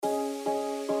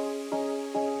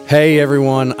Hey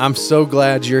everyone, I'm so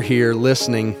glad you're here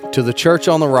listening to the Church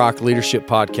on the Rock Leadership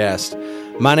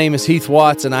Podcast. My name is Heath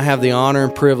Watts and I have the honor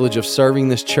and privilege of serving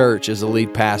this church as a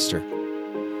lead pastor.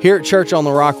 Here at Church on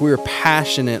the Rock, we are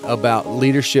passionate about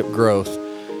leadership growth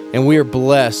and we are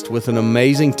blessed with an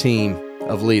amazing team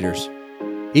of leaders.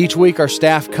 Each week our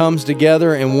staff comes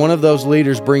together and one of those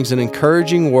leaders brings an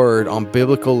encouraging word on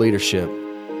biblical leadership.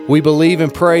 We believe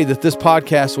and pray that this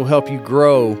podcast will help you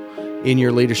grow in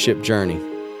your leadership journey.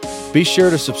 Be sure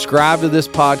to subscribe to this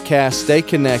podcast, stay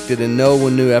connected, and know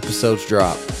when new episodes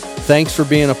drop. Thanks for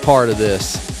being a part of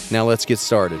this. Now let's get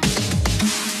started.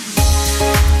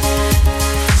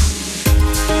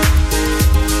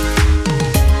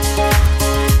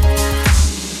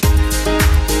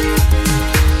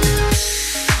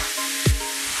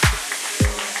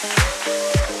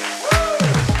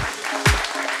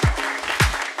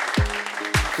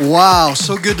 Wow,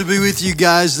 so good to be with you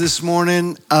guys this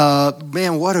morning.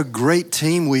 Man, what a great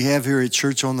team we have here at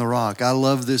Church on the Rock. I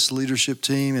love this leadership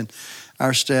team, and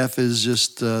our staff is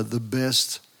just the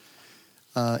best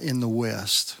in the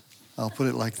West. I'll put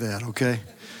it like that, okay?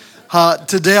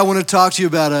 Today I want to talk to you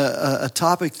about a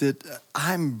topic that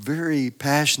I'm very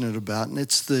passionate about, and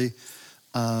it's the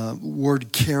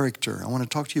word character. I want to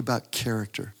talk to you about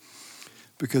character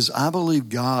because I believe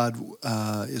God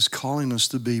is calling us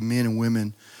to be men and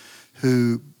women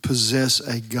who possess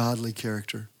a godly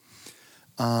character.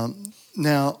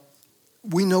 Now,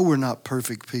 we know we're not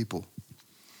perfect people.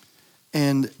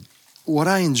 And what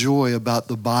I enjoy about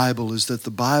the Bible is that the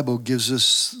Bible gives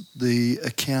us the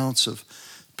accounts of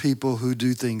people who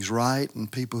do things right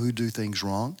and people who do things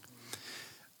wrong.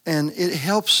 And it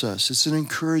helps us. It's an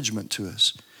encouragement to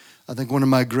us. I think one of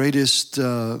my greatest,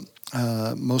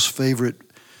 most favorite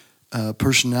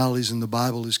personalities in the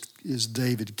Bible is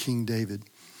David, King David.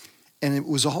 And it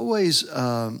was always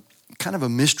kind of a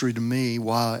mystery to me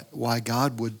why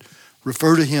God would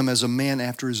refer to him as a man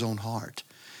after his own heart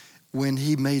when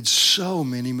he made so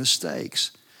many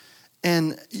mistakes.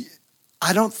 And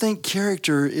I don't think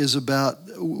character is about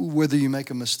whether you make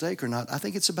a mistake or not. I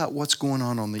think it's about what's going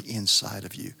on the inside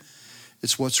of you.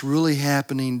 It's what's really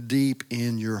happening deep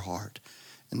in your heart.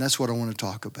 And that's what I want to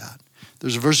talk about.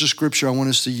 There's a verse of scripture I want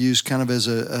us to use kind of as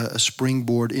a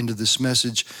springboard into this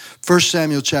message. 1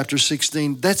 Samuel chapter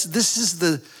 16. This is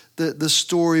the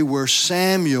story where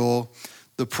Samuel,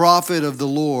 the prophet of the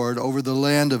Lord over the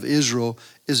land of Israel,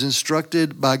 is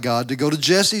instructed by God to go to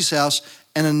Jesse's house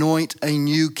and anoint a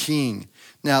new king.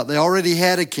 Now, they already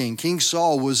had a king. King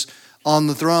Saul was on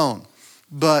the throne.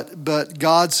 But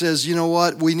God says, you know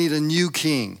what? We need a new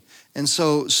king. And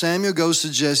so Samuel goes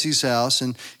to Jesse's house,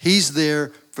 and he's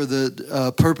there for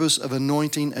the purpose of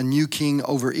anointing a new king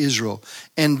over Israel.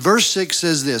 And verse 6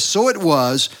 says this, so it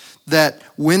was that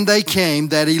when they came,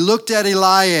 that he looked at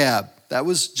Eliab, that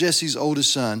was Jesse's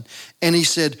oldest son, and he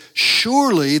said,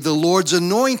 surely the Lord's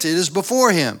anointed is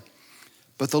before him.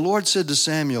 But the Lord said to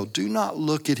Samuel, do not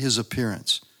look at his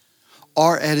appearance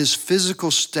or at his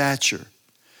physical stature,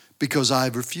 because I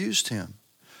have refused him.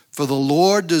 For the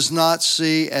Lord does not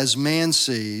see as man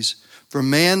sees, for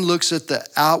man looks at the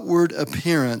outward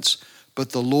appearance,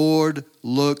 but the Lord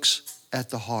looks at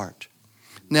the heart.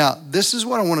 Now, this is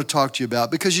what I want to talk to you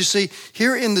about, because you see,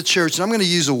 here in the church, and I'm going to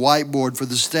use a whiteboard for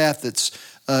the staff that's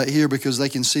here because they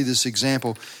can see this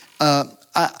example.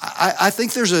 I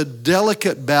think there's a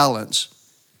delicate balance.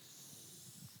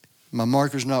 My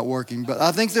marker's not working, but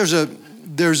I think there's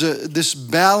this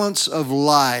balance of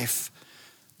life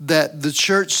that the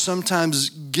church sometimes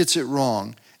gets it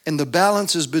wrong. And the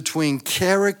balance is between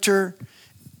character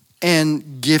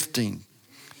and gifting.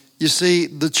 You see,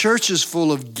 the church is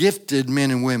full of gifted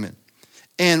men and women.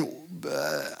 And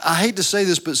I hate to say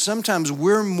this, but sometimes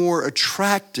we're more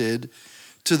attracted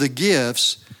to the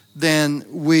gifts than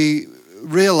we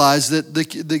realize that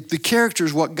the character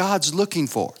is what God's looking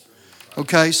for.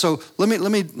 Okay, so let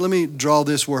me draw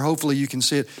this where hopefully you can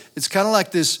see it. It's kind of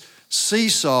like this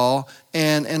seesaw,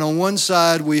 and on one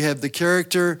side we have the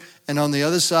character, and on the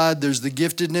other side there's the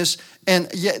giftedness.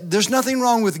 And yet there's nothing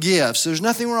wrong with gifts. There's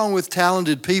nothing wrong with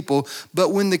talented people. But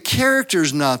when the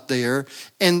character's not there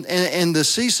and the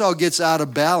seesaw gets out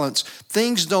of balance,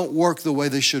 things don't work the way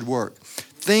they should work.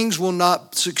 Things will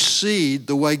not succeed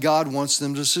the way God wants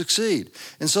them to succeed.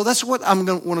 And so that's what I'm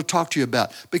going to want to talk to you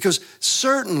about. Because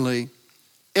certainly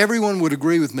everyone would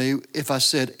agree with me if I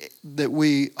said that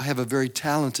we have a very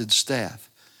talented staff.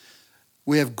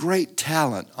 We have great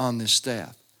talent on this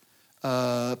staff.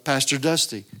 Pastor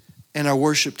Dusty and our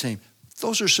worship team.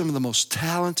 Those are some of the most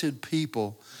talented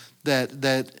people that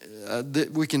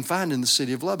we can find in the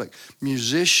city of Lubbock.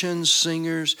 Musicians,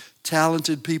 singers,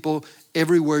 talented people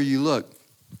everywhere you look.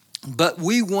 But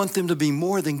we want them to be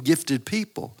more than gifted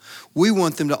people. We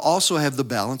want them to also have the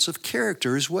balance of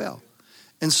character as well.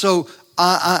 And so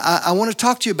I want to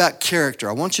talk to you about character.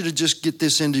 I want you to just get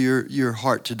this into your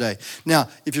heart today. Now,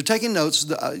 if you're taking notes,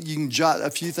 you can jot a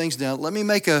few things down. Let me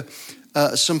make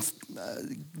some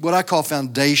what I call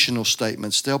foundational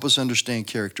statements to help us understand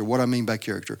character, what I mean by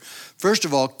character. First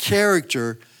of all,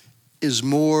 character is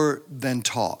more than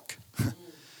talk.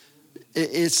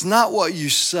 It's not what you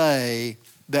say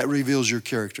that reveals your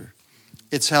character.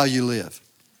 It's how you live.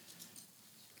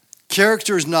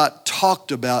 Character is not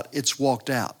talked about, it's walked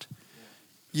out.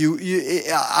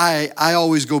 I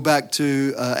always go back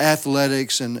to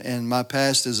athletics and my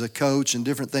past as a coach and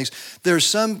different things. There are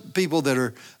some people that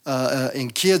are,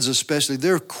 and kids especially,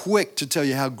 they're quick to tell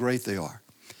you how great they are.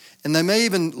 And they may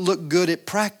even look good at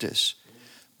practice.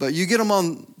 But you get them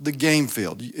on the game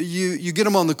field. You get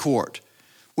them on the court.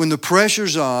 When the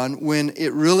pressure's on, when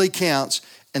it really counts,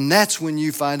 and that's when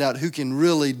you find out who can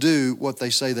really do what they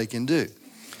say they can do.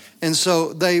 And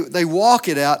so they walk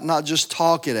it out, not just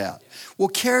talk it out. Well,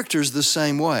 character is the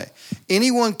same way.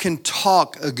 Anyone can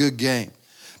talk a good game,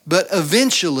 but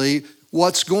eventually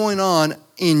what's going on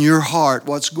in your heart,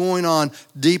 what's going on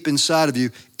deep inside of you,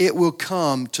 it will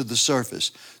come to the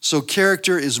surface. So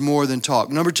character is more than talk.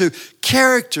 Number two,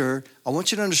 character, I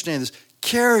want you to understand this,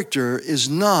 character is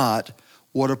not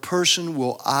what a person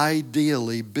will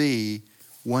ideally be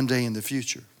one day in the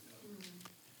future.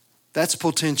 That's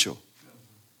potential.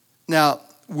 Now,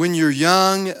 when you're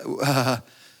young,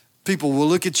 people will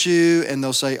look at you and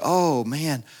they'll say, oh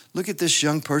man, look at this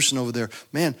young person over there.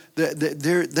 Man,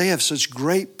 they have such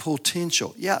great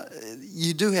potential. Yeah,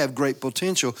 you do have great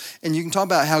potential. And you can talk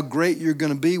about how great you're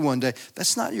going to be one day.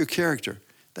 That's not your character.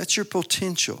 That's your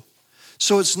potential.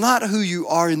 So it's not who you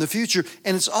are in the future,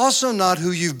 and it's also not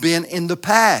who you've been in the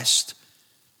past.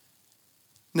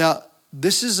 Now,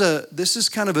 this is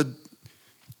kind of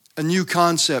a new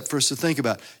concept for us to think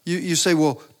about. You say,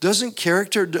 well,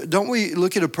 don't we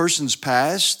look at a person's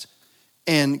past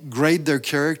and grade their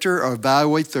character or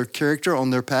evaluate their character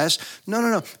on their past?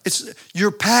 No. It's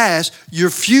your past. Your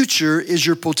future is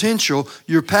your potential.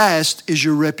 Your past is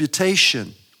your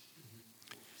reputation.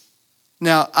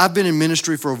 Now, I've been in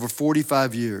ministry for over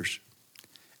 45 years,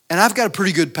 and I've got a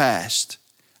pretty good past.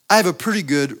 I have a pretty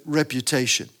good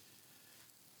reputation.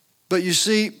 But you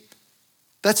see,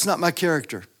 that's not my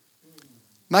character.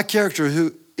 My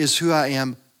character is who I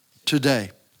am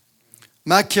today.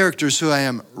 My character is who I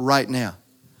am right now.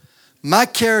 My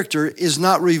character is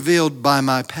not revealed by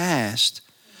my past.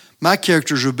 My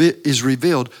character is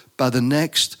revealed by the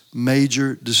next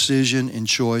major decision and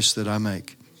choice that I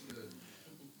make.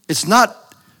 It's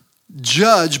not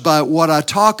judged by what I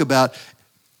talk about.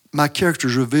 My character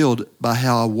is revealed by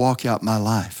how I walk out my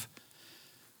life.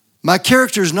 My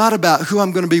character is not about who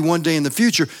I'm going to be one day in the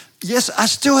future. Yes, I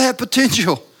still have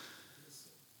potential.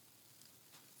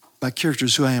 My character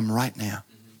is who I am right now.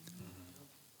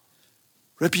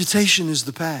 Reputation is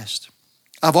the past.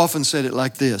 I've often said it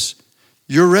like this.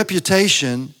 Your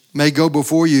reputation may go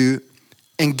before you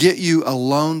and get you a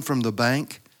loan from the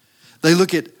bank. They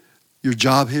look at your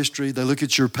job history. They look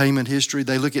at your payment history.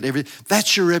 They look at everything.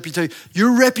 That's your reputation.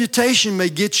 Your reputation may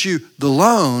get you the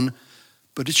loan,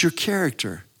 but it's your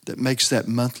character that makes that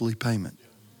monthly payment.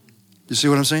 You see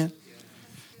what I'm saying?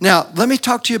 Now, let me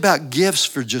talk to you about gifts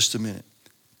for just a minute.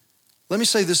 Let me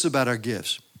say this about our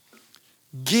gifts.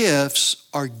 Gifts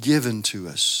are given to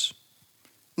us.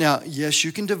 Now, yes,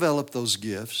 you can develop those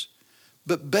gifts,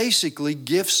 but basically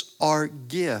gifts are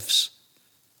gifts.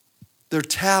 They're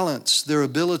talents, they're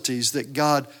abilities that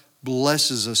God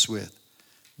blesses us with.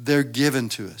 They're given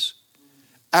to us.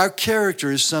 Our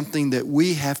character is something that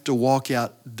we have to walk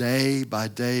out day by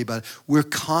day. We're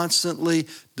constantly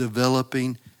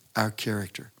developing our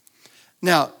character.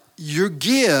 Now, your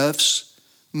gifts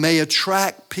may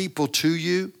attract people to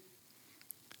you,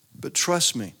 but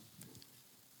trust me,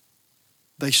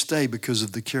 they stay because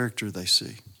of the character they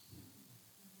see.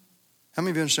 How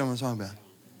many of you understand what I'm talking about?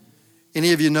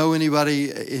 Any of you know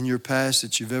anybody in your past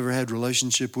that you've ever had a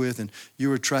relationship with and you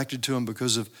were attracted to them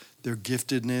because of their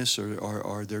giftedness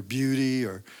or their beauty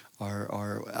or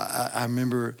I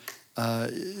remember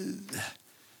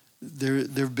there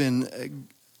have been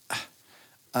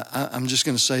I'm just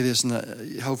going to say this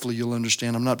and hopefully you'll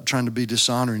understand. I'm not trying to be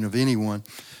dishonoring of anyone,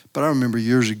 but I remember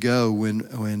years ago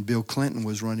when Bill Clinton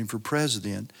was running for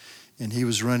president and he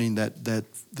was running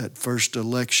that first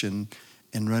election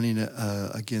and running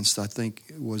against, I think,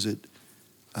 was it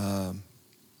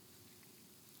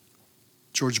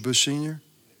George Bush Sr.?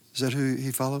 Is that who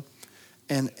he followed?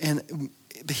 And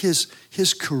his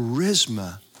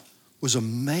charisma was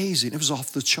amazing. It was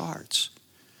off the charts.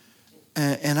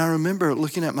 And I remember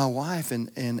looking at my wife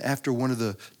and after one of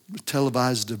the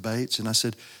televised debates, and I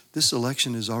said, this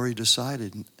election is already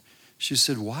decided. And she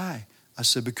said, why? I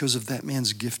said, because of that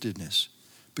man's giftedness,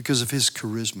 because of his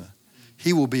charisma.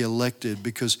 He will be elected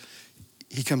because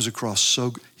he comes across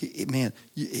so,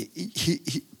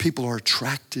 people are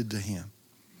attracted to him.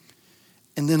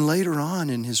 And then later on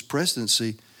in his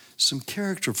presidency, some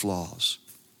character flaws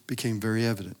became very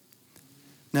evident.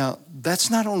 Now, that's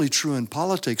not only true in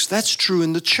politics, that's true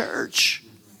in the church.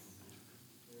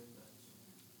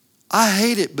 I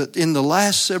hate it, but in the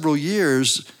last several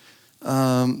years, there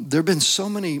have been so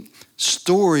many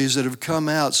stories that have come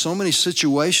out, so many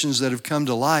situations that have come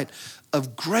to light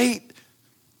of great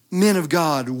men of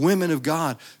God, women of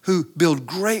God, who build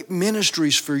great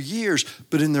ministries for years,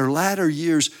 but in their latter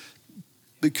years,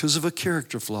 because of a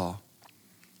character flaw,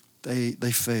 they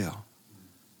fail.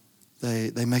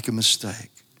 They make a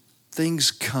mistake.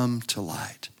 Things come to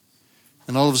light.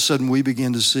 And all of a sudden we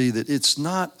begin to see that it's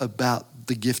not about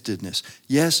the giftedness.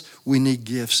 Yes, we need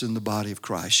gifts in the body of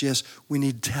Christ. Yes, we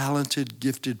need talented,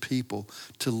 gifted people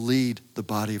to lead the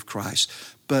body of Christ.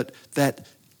 But that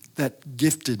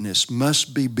giftedness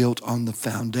must be built on the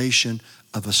foundation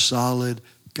of a solid,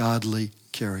 godly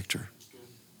character.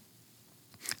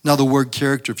 Now the word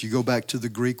character, if you go back to the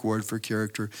Greek word for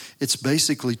character, it's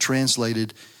basically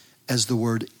translated as the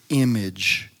word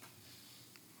image.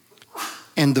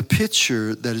 And the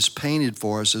picture that is painted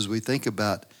for us as we think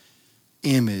about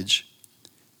image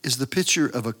is the picture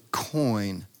of a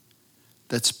coin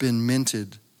that's been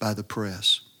minted by the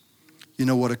press. You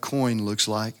know what a coin looks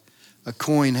like? A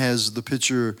coin has the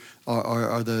picture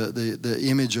or the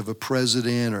image of a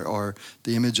president or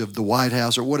the image of the White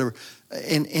House or whatever.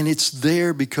 And it's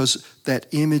there because that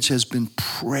image has been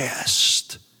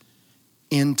pressed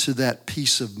into that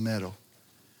piece of metal.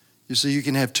 You see, you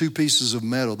can have two pieces of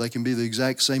metal. They can be the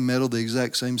exact same metal, the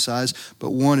exact same size, but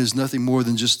one is nothing more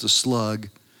than just a slug.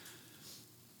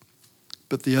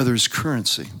 But the other is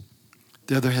currency.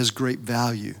 The other has great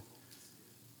value.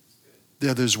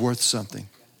 The other is worth something.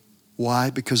 Why?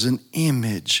 Because an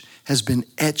image has been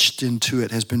etched into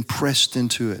it, has been pressed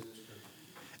into it.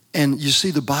 And you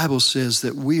see, the Bible says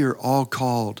that we are all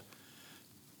called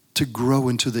to grow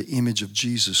into the image of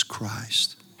Jesus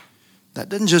Christ. That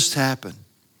doesn't just happen.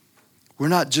 We're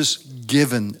not just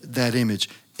given that image.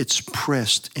 It's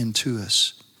pressed into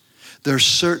us. There are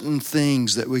certain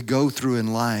things that we go through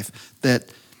in life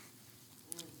that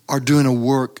are doing a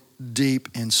work deep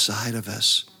inside of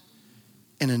us.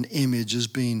 And an image is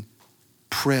being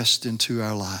pressed into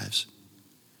our lives.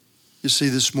 You see,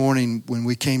 this morning when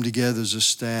we came together as a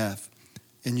staff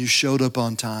and you showed up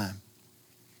on time,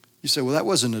 you say, well, that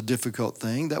wasn't a difficult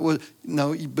thing.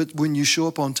 No, but when you show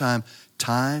up on time,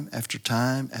 time after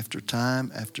time after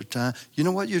time after time, you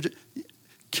know what?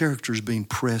 Character is being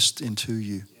pressed into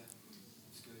you.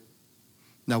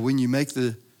 Now, when you make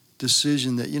the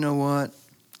decision that, you know what,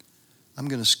 I'm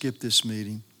going to skip this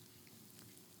meeting,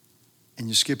 and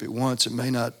you skip it once, it may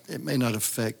not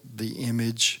affect the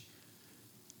image,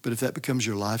 but if that becomes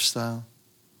your lifestyle,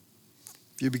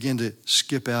 if you begin to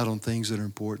skip out on things that are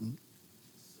important,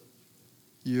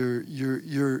 you're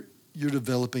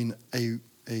developing an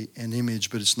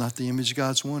image, but it's not the image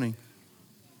God's wanting.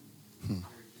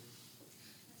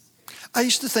 I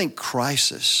used to think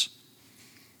crisis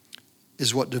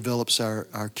is what develops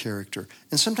our character.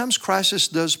 And sometimes crisis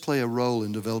does play a role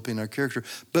in developing our character,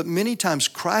 but many times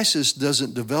crisis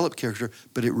doesn't develop character,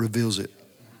 but it reveals it.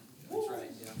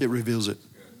 It reveals it.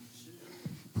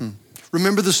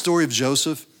 Remember the story of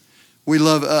Joseph? We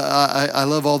love. I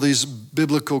love all these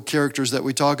biblical characters that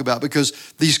we talk about because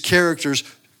these characters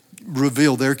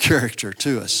reveal their character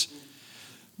to us.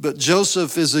 But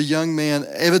Joseph is a young man,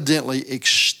 evidently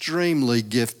extremely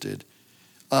gifted.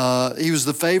 He was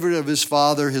the favorite of his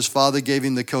father. His father gave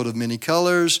him the coat of many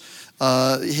colors.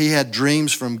 He had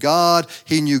dreams from God.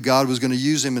 He knew God was going to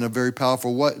use him in a very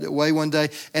powerful way one day.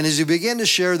 And as he began to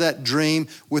share that dream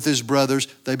with his brothers,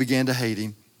 they began to hate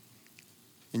him.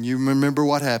 And you remember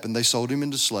what happened. They sold him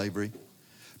into slavery.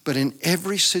 But in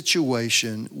every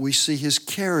situation, we see his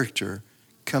character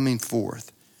coming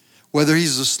forth. Whether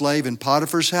he's a slave in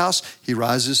Potiphar's house, he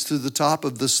rises to the top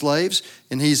of the slaves,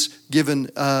 and he's given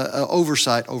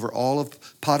oversight over all of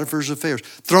Potiphar's affairs.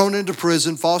 Thrown into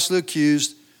prison, falsely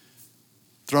accused,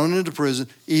 thrown into prison.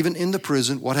 Even in the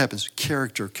prison, what happens?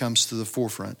 Character comes to the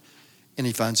forefront, and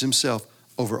he finds himself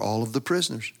over all of the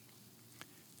prisoners.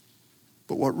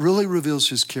 But what really reveals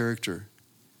his character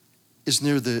is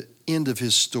near the end of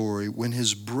his story when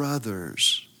his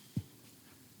brothers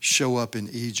show up in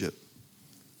Egypt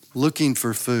looking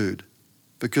for food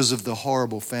because of the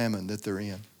horrible famine that they're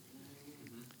in.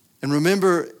 And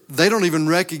remember, they don't even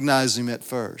recognize him at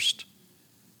first.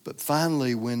 But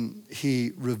finally, when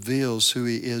he reveals who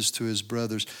he is to his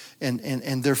brothers, and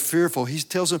they're fearful, he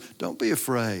tells them, don't be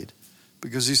afraid.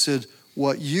 Because he said,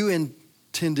 what you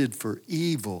intended for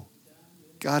evil,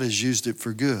 God has used it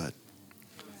for good.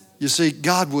 You see,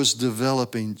 God was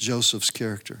developing Joseph's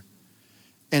character.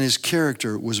 And his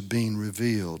character was being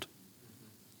revealed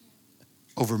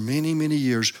over many, many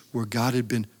years where God had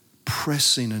been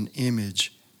pressing an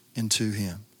image into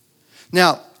him.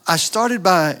 Now, I started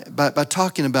by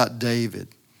talking about David.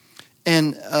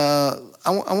 And I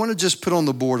want to just put on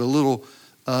the board a little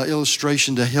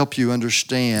illustration to help you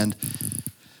understand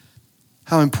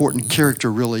how important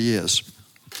character really is.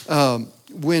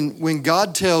 When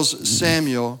God tells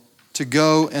Samuel to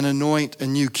go and anoint a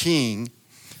new king,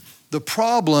 the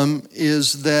problem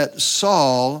is that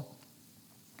Saul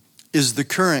is the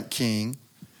current king,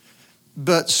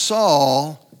 but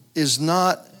Saul is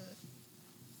not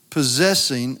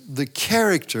possessing the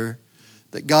character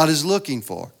that God is looking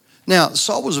for. Now,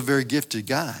 Saul was a very gifted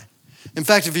guy. In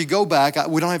fact, if you go back,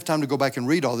 we don't have time to go back and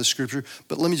read all this scripture,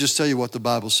 but let me just tell you what the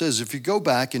Bible says. If you go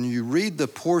back and you read the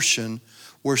portion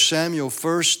where Samuel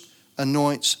first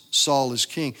anoints Saul as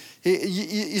king,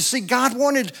 you see, God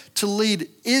wanted to lead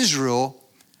Israel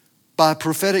by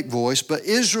prophetic voice, but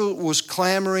Israel was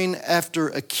clamoring after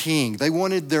a king. They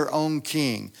wanted their own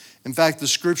king. In fact, the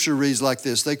scripture reads like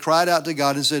this. They cried out to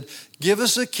God and said, give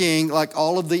us a king like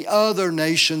all of the other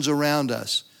nations around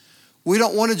us. We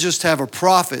don't want to just have a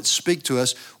prophet speak to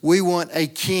us. We want a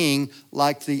king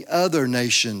like the other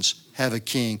nations have a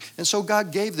king. And so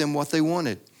God gave them what they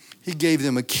wanted. He gave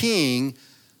them a king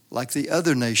like the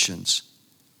other nations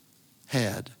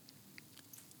had.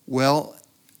 Well,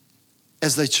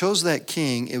 as they chose that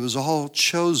king, it was all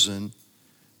chosen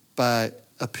by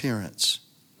appearance.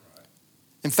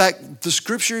 In fact, the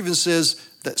scripture even says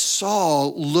that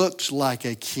Saul looked like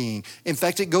a king. In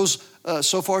fact, it goes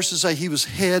so far as to say he was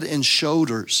head and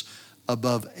shoulders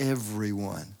above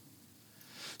everyone.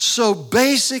 So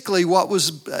basically what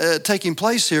was taking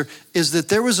place here is that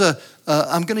there was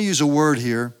I'm going to use a word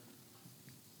here.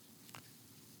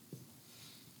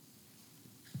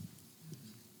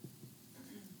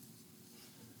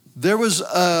 There was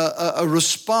a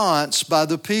response by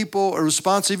the people, a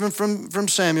response even from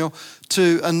Samuel,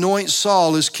 to anoint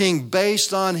Saul as king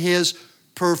based on his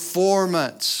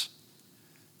performance.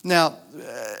 Now,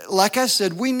 like I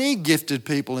said, we need gifted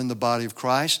people in the body of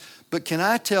Christ. But can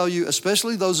I tell you,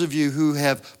 especially those of you who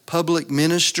have public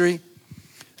ministry,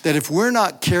 that if we're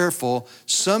not careful,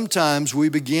 sometimes we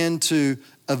begin to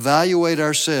evaluate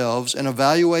ourselves and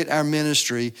evaluate our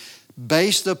ministry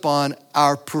based upon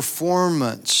our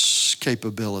performance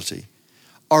capability.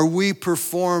 Are we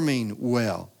performing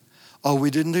well? Oh,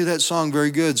 we didn't do that song very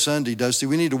good Sunday, Dusty.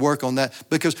 We need to work on that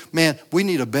because, man, we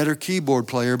need a better keyboard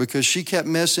player because she kept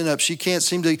messing up. She can't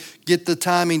seem to get the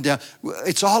timing down.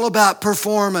 It's all about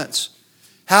performance.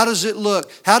 How does it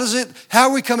look? How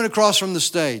are we coming across from the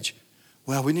stage?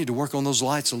 Well, we need to work on those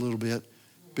lights a little bit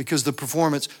because the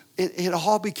performance, it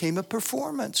all became a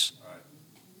performance.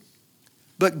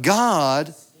 But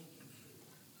God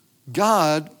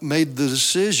made the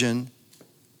decision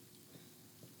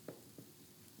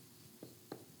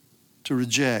to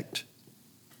reject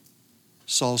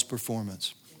Saul's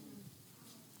performance.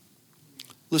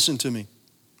 Listen to me.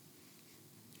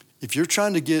 If you're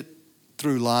trying to get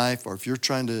through life, or if you're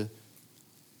trying to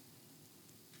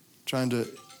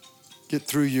get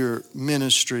through your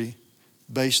ministry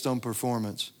based on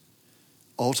performance,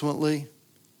 ultimately,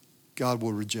 God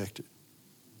will reject it.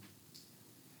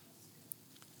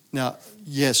 Now,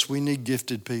 yes, we need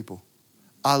gifted people.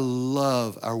 I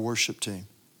love our worship team.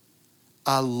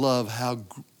 I love how,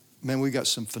 man, we got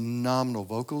some phenomenal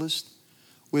vocalists.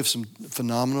 We have some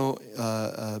phenomenal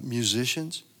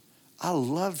musicians. I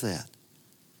love that.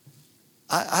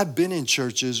 I've been in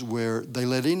churches where they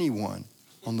let anyone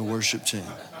on the worship team.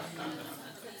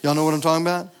 Y'all know what I'm talking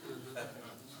about?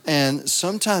 And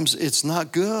sometimes it's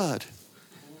not good.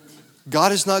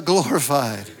 God is not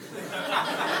glorified.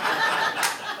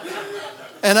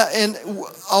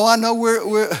 I know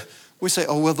we say,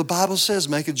 oh, well, the Bible says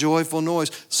make a joyful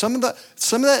noise. Some of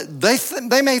that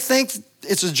they may think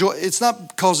it's a joy. It's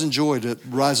not causing joy to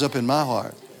rise up in my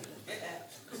heart.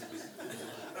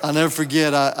 I'll never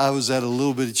forget, I was at a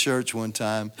little bitty church one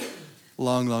time,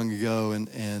 long ago,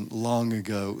 and long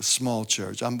ago, small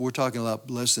church. We're talking about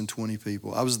less than 20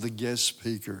 people. I was the guest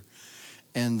speaker.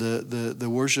 And the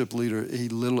worship leader,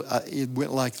 it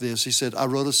went like this. He said, I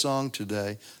wrote a song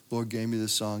today. Lord gave me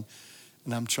this song.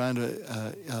 And I'm trying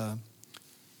to,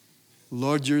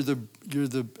 Lord, you're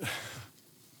the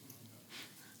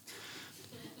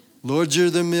Lord, you're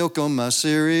the milk on my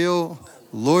cereal.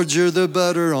 Lord, you're the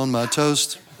butter on my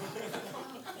toast.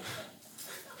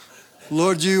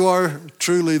 Lord, you are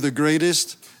truly the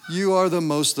greatest. You are the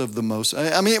most of the most.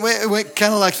 I mean, it went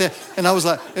kind of like that. And I was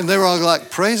like, and they were all like,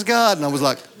 praise God. And I was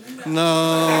like,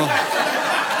 no.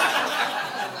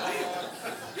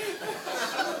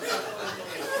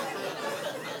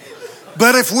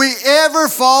 But if we ever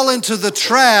fall into the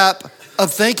trap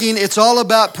of thinking it's all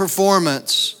about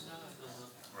performance,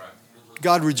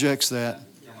 God rejects that.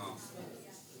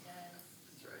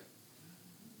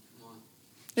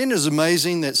 Isn't it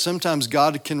amazing that sometimes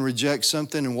God can reject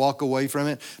something and walk away from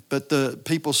it, but the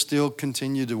people still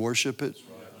continue to worship it?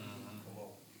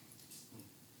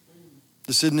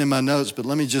 This isn't in my notes, but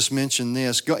let me just mention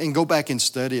this. Go back and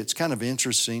study. It's kind of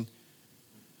interesting.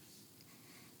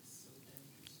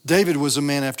 David was a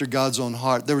man after God's own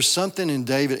heart. There was something in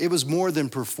David. It was more than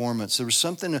performance. There was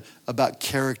something about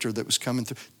character that was coming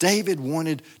through. David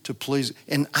wanted to please,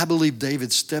 and I believe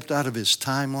David stepped out of his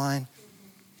timeline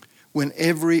when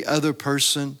every other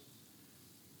person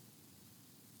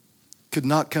could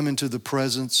not come into the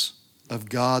presence of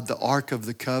God, the Ark of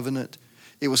the Covenant.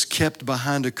 It was kept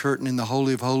behind a curtain in the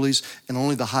Holy of Holies, and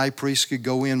only the high priest could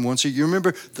go in once a year. You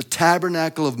remember the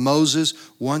tabernacle of Moses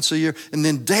once a year? And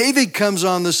then David comes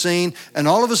on the scene, and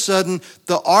all of a sudden,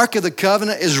 the Ark of the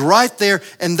Covenant is right there,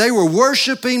 and they were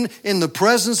worshiping in the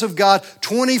presence of God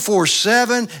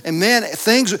 24/7. And man,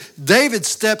 David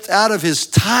stepped out of his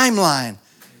timeline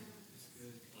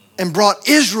and brought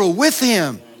Israel with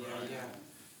him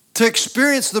to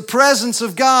experience the presence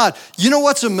of God. You know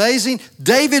what's amazing?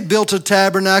 David built a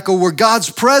tabernacle where God's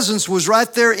presence was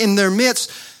right there in their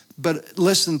midst. But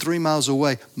less than 3 miles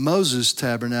away, Moses'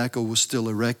 tabernacle was still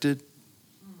erected.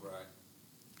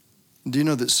 Do you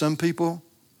know that some people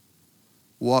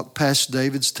walk past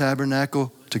David's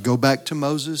tabernacle to go back to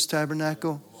Moses'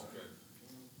 tabernacle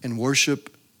and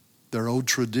worship their old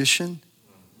tradition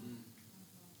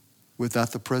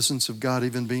without the presence of God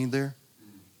even being there?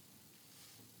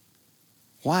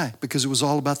 Why? Because it was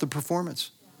all about the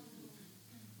performance.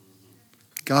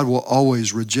 God will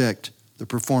always reject the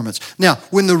performance. Now,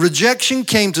 when the rejection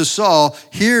came to Saul,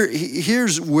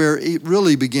 here's where it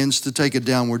really begins to take a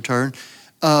downward turn.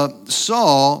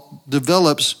 Saul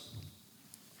develops,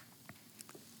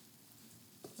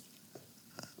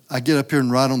 I get up here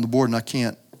and write on the board and I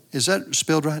can't. Is that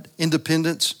spelled right?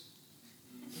 Independence?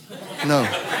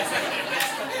 No.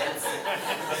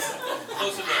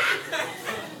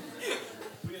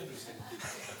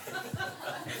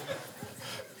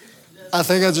 I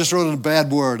think I just wrote a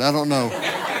bad word. I don't know.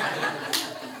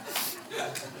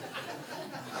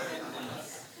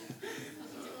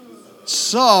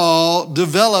 Saul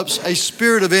develops a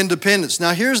spirit of independence.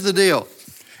 Now, here's the deal.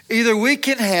 Either we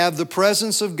can have the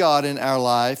presence of God in our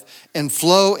life and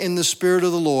flow in the Spirit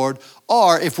of the Lord,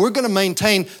 or if we're going to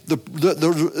maintain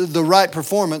the right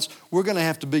performance, we're going to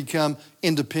have to become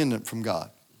independent from God.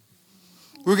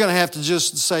 We're going to have to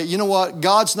just say, you know what?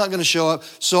 God's not going to show up,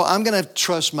 so I'm going to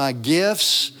trust my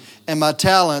gifts and my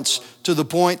talents to the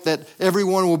point that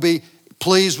everyone will be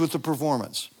pleased with the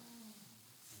performance.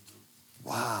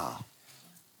 Wow.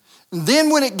 And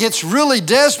then when it gets really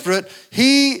desperate,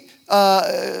 he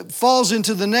falls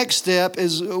into the next step,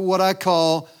 is what I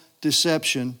call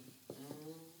deception.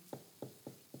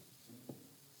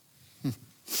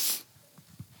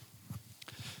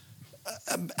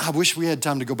 I wish we had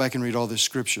time to go back and read all this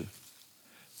scripture.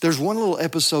 There's one little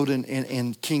episode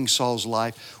in King Saul's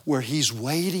life where he's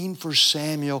waiting for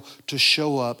Samuel to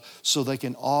show up so they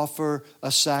can offer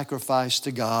a sacrifice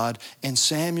to God. And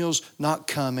Samuel's not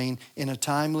coming in a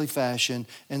timely fashion.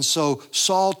 And so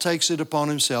Saul takes it upon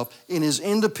himself in his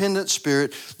independent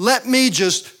spirit. Let me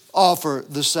just offer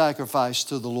the sacrifice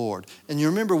to the Lord. And you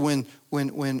remember when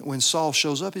Saul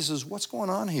shows up, he says, what's going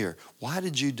on here? Why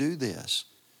did you do this?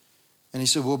 And he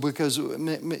said, well, because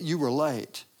you were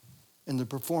late and the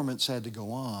performance had to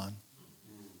go on.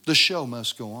 The show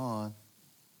must go on.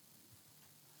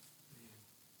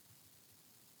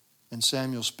 And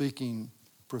Samuel, speaking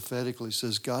prophetically,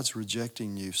 says, God's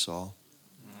rejecting you, Saul.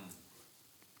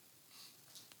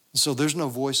 And so there's no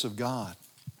voice of God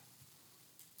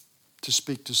to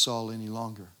speak to Saul any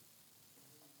longer.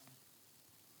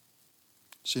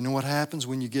 So you know what happens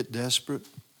when you get desperate?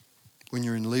 When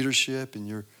you're in leadership and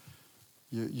you're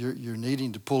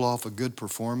needing to pull off a good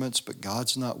performance, but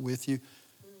God's not with you,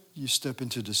 you step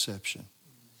into deception.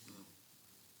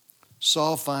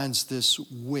 Saul finds this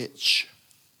witch,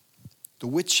 the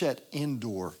witch at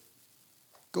Endor.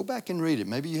 Go back and read it.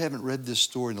 Maybe you haven't read this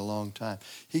story in a long time.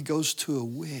 He goes to a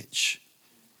witch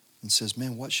and says,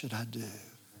 man, what should I do?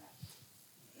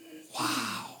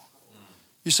 Wow.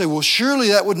 You say, well, surely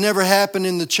that would never happen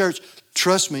in the church.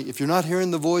 Trust me, if you're not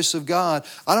hearing the voice of God,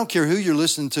 I don't care who you're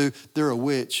listening to, they're a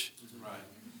witch.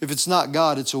 If it's not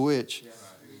God, it's a witch.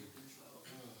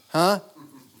 Huh?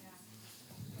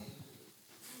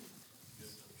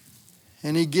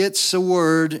 And he gets a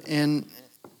word and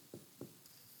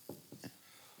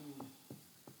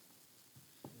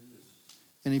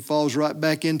he falls right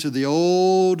back into the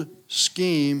old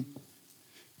scheme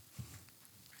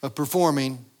of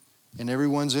performing, and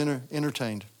everyone's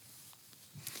entertained.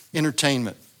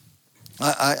 Entertainment.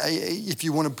 If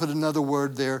you want to put another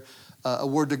word there, a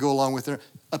word to go along with it,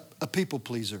 a people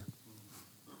pleaser.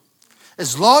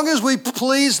 As long as we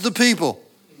please the people,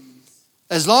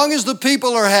 as long as the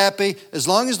people are happy, as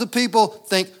long as the people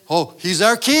think, oh, he's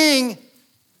our king.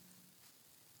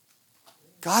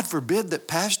 God forbid that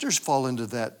pastors fall into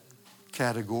that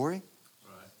category.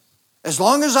 As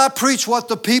long as I preach what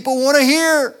the people want to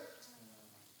hear.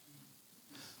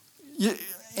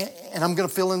 And I'm going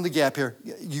to fill in the gap here.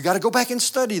 You got to go back and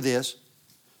study this.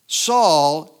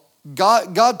 Saul,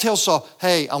 God tells Saul,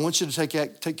 hey, I want you to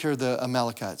take care of the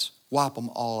Amalekites. Wipe them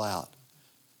all out.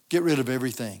 Get rid of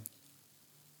everything.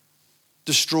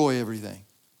 Destroy everything.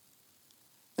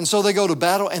 And so they go to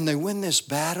battle and they win this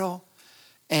battle.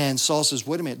 And Saul says,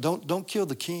 wait a minute, don't kill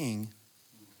the king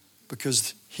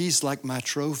because he's like my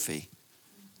trophy.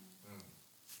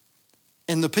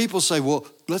 And the people say, well,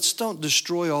 let's don't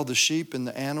destroy all the sheep and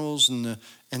the animals and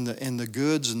the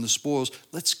goods and the spoils.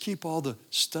 Let's keep all the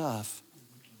stuff.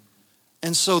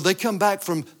 And so they come back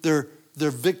from their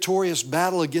victorious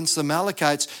battle against the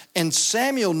Amalekites, and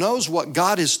Samuel knows what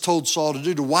God has told Saul to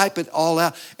do, to wipe it all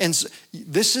out. And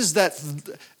this is that,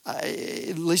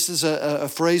 at least it's a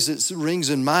phrase that rings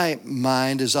in my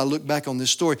mind as I look back on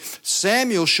this story.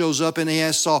 Samuel shows up and he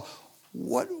asks Saul,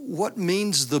 what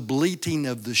means the bleating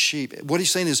of the sheep? What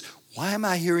he's saying is, why am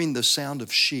I hearing the sound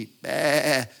of sheep?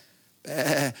 Bah,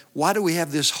 bah. Why do we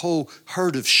have this whole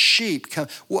herd of sheep?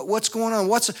 What's going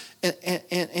on?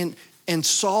 And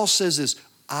Saul says this,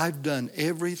 I've done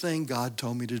everything God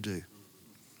told me to do.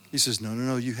 He says,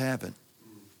 no, you haven't.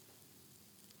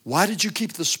 Why did you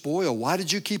keep the spoil? Why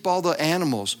did you keep all the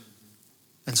animals?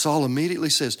 And Saul immediately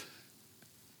says,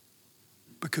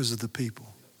 because of the people.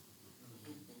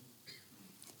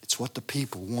 It's what the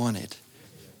people wanted.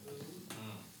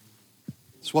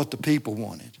 It's what the people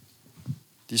wanted.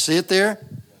 Do you see it there?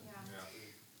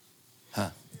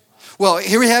 Huh. Well,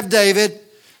 here we have David.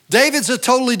 David's a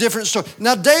totally different story.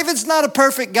 Now, David's not a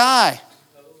perfect guy.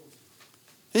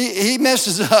 He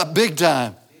messes up big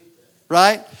time,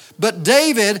 right? But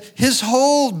David, his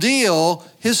whole deal,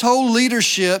 his whole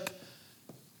leadership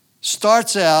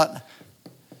starts out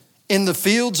in the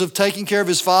fields of taking care of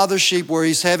his father's sheep where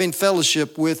he's having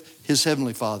fellowship with his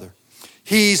heavenly Father.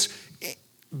 He's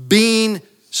being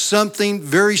something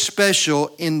very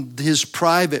special in his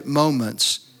private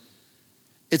moments.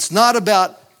 It's not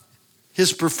about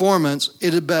his performance,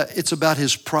 it's about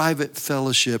his private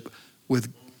fellowship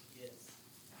with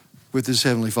his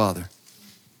heavenly Father.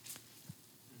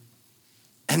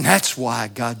 And that's why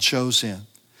God chose him.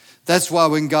 That's why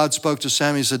when God spoke to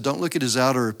Samuel, he said, don't look at his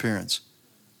outer appearance,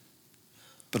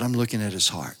 but I'm looking at his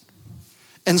heart.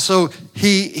 And so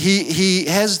he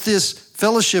has this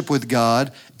fellowship with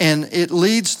God, and it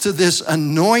leads to this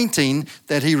anointing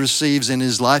that he receives in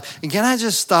his life. And can I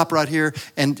just stop right here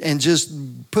and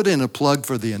just put in a plug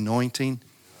for the anointing?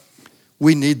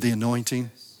 We need the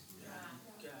anointing.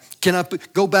 Can I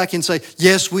go back and say,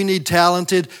 yes, we need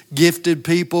talented, gifted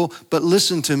people, but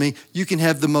listen to me, you can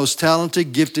have the most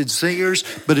talented, gifted singers,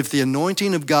 but if the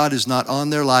anointing of God is not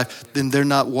on their life, then they're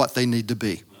not what they need to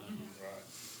be.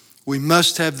 We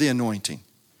must have the anointing.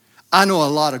 I know a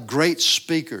lot of great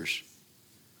speakers,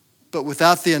 but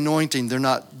without the anointing, they're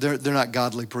not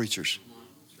godly preachers.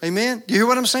 Amen? Do you hear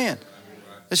what I'm saying?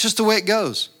 It's just the way it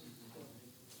goes.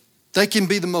 They can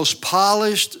be the most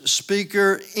polished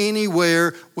speaker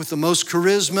anywhere with the most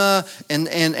charisma and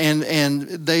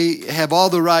they have all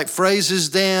the right phrases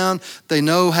down. They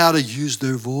know how to use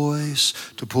their voice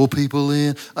to pull people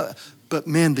in. But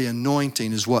man, the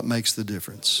anointing is what makes the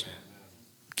difference.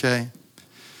 Okay?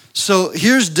 So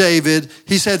here's David.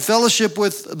 He's had fellowship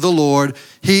with the Lord.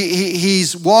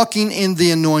 He's walking in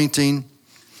the anointing.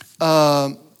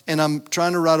 And I'm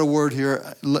trying to write a word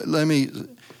here.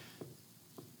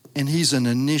 And he's an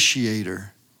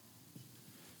initiator.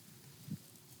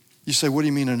 You say, what do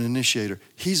you mean an initiator?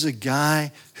 He's a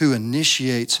guy who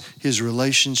initiates his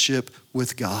relationship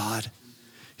with God.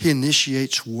 He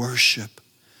initiates worship.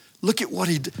 Look at what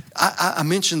he did. I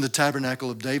mentioned the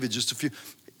tabernacle of David just a few.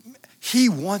 He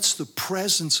wants the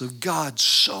presence of God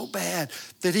so bad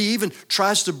that he even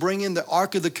tries to bring in the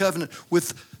Ark of the Covenant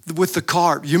with the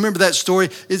cart. You remember that story?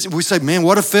 We say, man,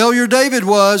 what a failure David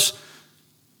was.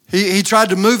 He tried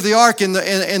to move the ark in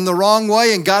the wrong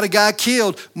way and got a guy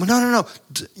killed. Well, no.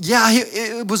 Yeah,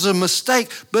 it was a mistake,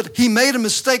 but he made a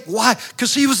mistake. Why?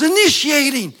 Because he was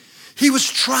initiating. He was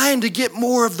trying to get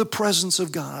more of the presence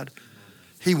of God.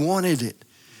 He wanted it.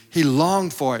 He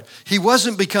longed for it. He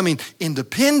wasn't becoming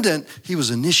independent. He was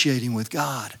initiating with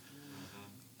God.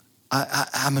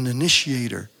 I'm an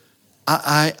initiator.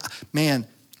 Man,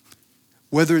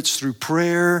 whether it's through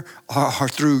prayer or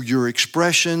through your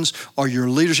expressions or your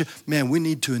leadership, man, we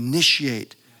need to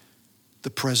initiate the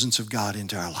presence of God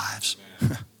into our lives.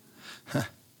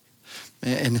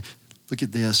 And look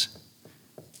at this.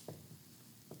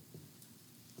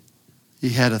 He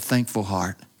had a thankful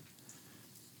heart.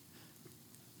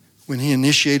 When he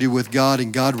initiated with God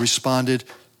and God responded,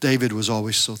 David was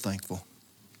always so thankful.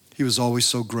 He was always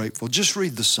so grateful. Just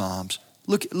read the Psalms.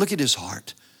 Look at his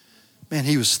heart. Man,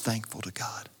 he was thankful to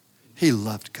God. He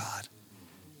loved God.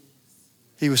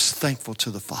 He was thankful to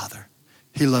the Father.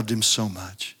 He loved him so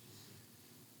much.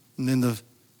 And then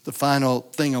the final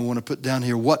thing I want to put down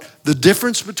here, what the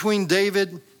difference between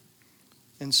David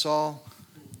and Saul.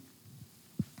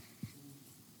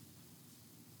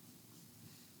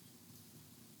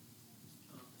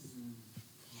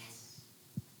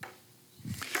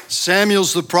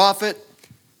 Samuel's the prophet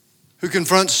who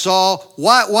confronts Saul.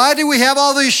 Why do we have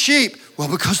all these sheep? Well,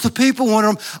 because the people want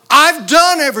them. I've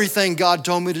done everything God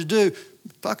told me to do.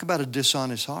 Talk about a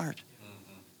dishonest heart.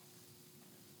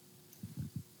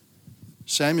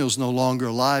 Samuel's no longer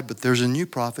alive, but there's a new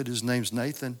prophet. His name's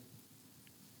Nathan.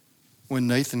 When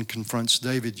Nathan confronts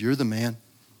David, you're the man.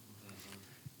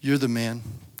 You're the man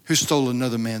who stole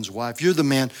another man's wife. You're the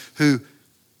man who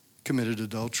committed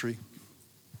adultery.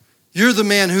 You're the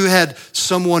man who had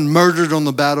someone murdered on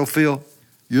the battlefield.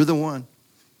 You're the one.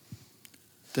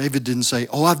 David didn't say,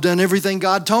 oh, I've done everything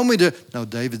God told me to. No,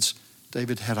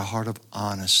 David had a heart of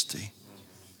honesty.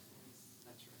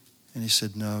 And he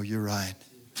said, no, you're right.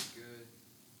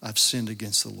 I've sinned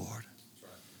against the Lord.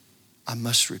 I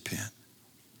must repent.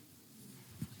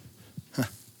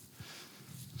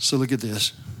 So look at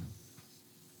this.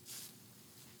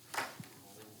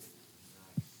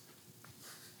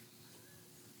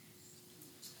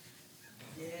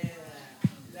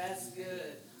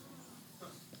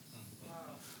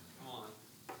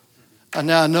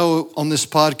 Now I know on this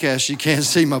podcast you can't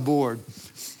see my board.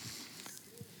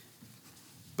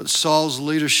 But Saul's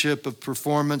leadership of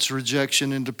performance,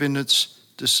 rejection, independence,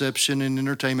 deception, and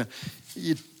entertainment.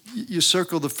 You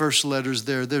circle the first letters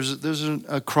there. There's an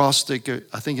acrostic,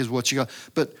 I think is what you got.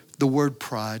 But the word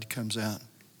pride comes out.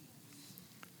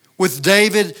 With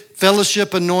David,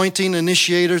 fellowship, anointing,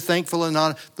 initiator, thankful and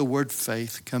honor, the word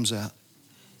faith comes out.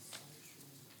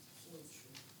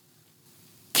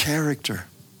 Character.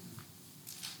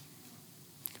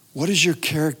 What is your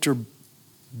character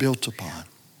built upon?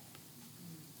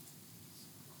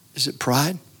 Is it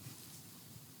pride?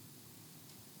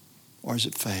 Or is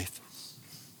it faith?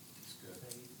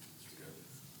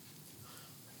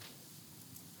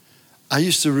 I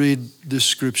used to read this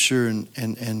scripture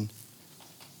and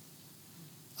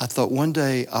I thought one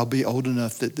day I'll be old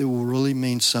enough that it will really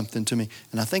mean something to me.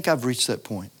 And I think I've reached that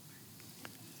point.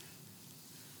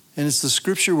 And it's the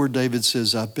scripture where David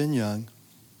says, I've been young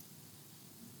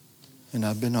and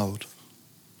I've been old.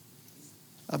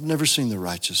 I've never seen the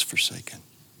righteous forsaken.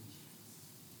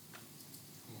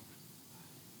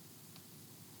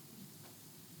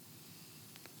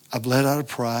 I've led out of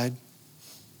pride.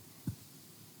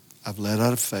 I've led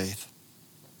out of faith.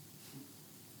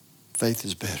 Faith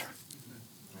is better.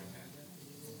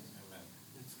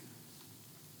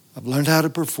 I've learned how to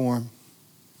perform.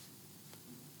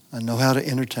 I know how to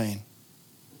entertain.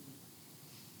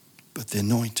 But the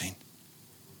anointing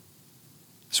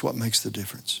is what makes the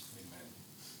difference.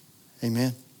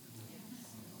 Amen.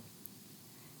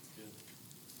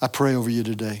 I pray over you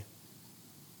today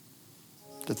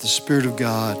that the Spirit of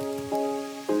God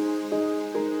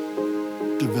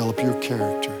develop your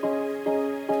character.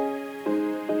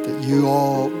 That you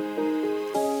all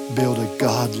build a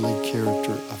godly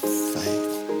character of faith.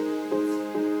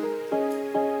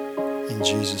 In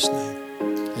Jesus' name,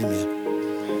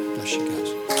 amen. Bless you guys.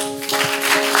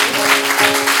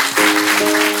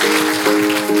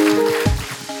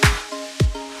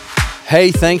 Hey,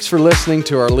 thanks for listening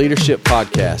to our Leadership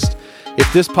Podcast.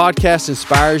 If this podcast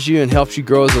inspires you and helps you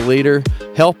grow as a leader,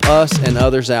 help us and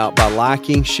others out by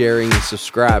liking, sharing, and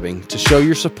subscribing to show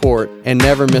your support and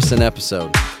never miss an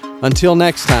episode. Until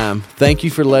next time, thank you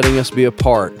for letting us be a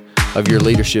part of your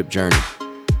leadership journey.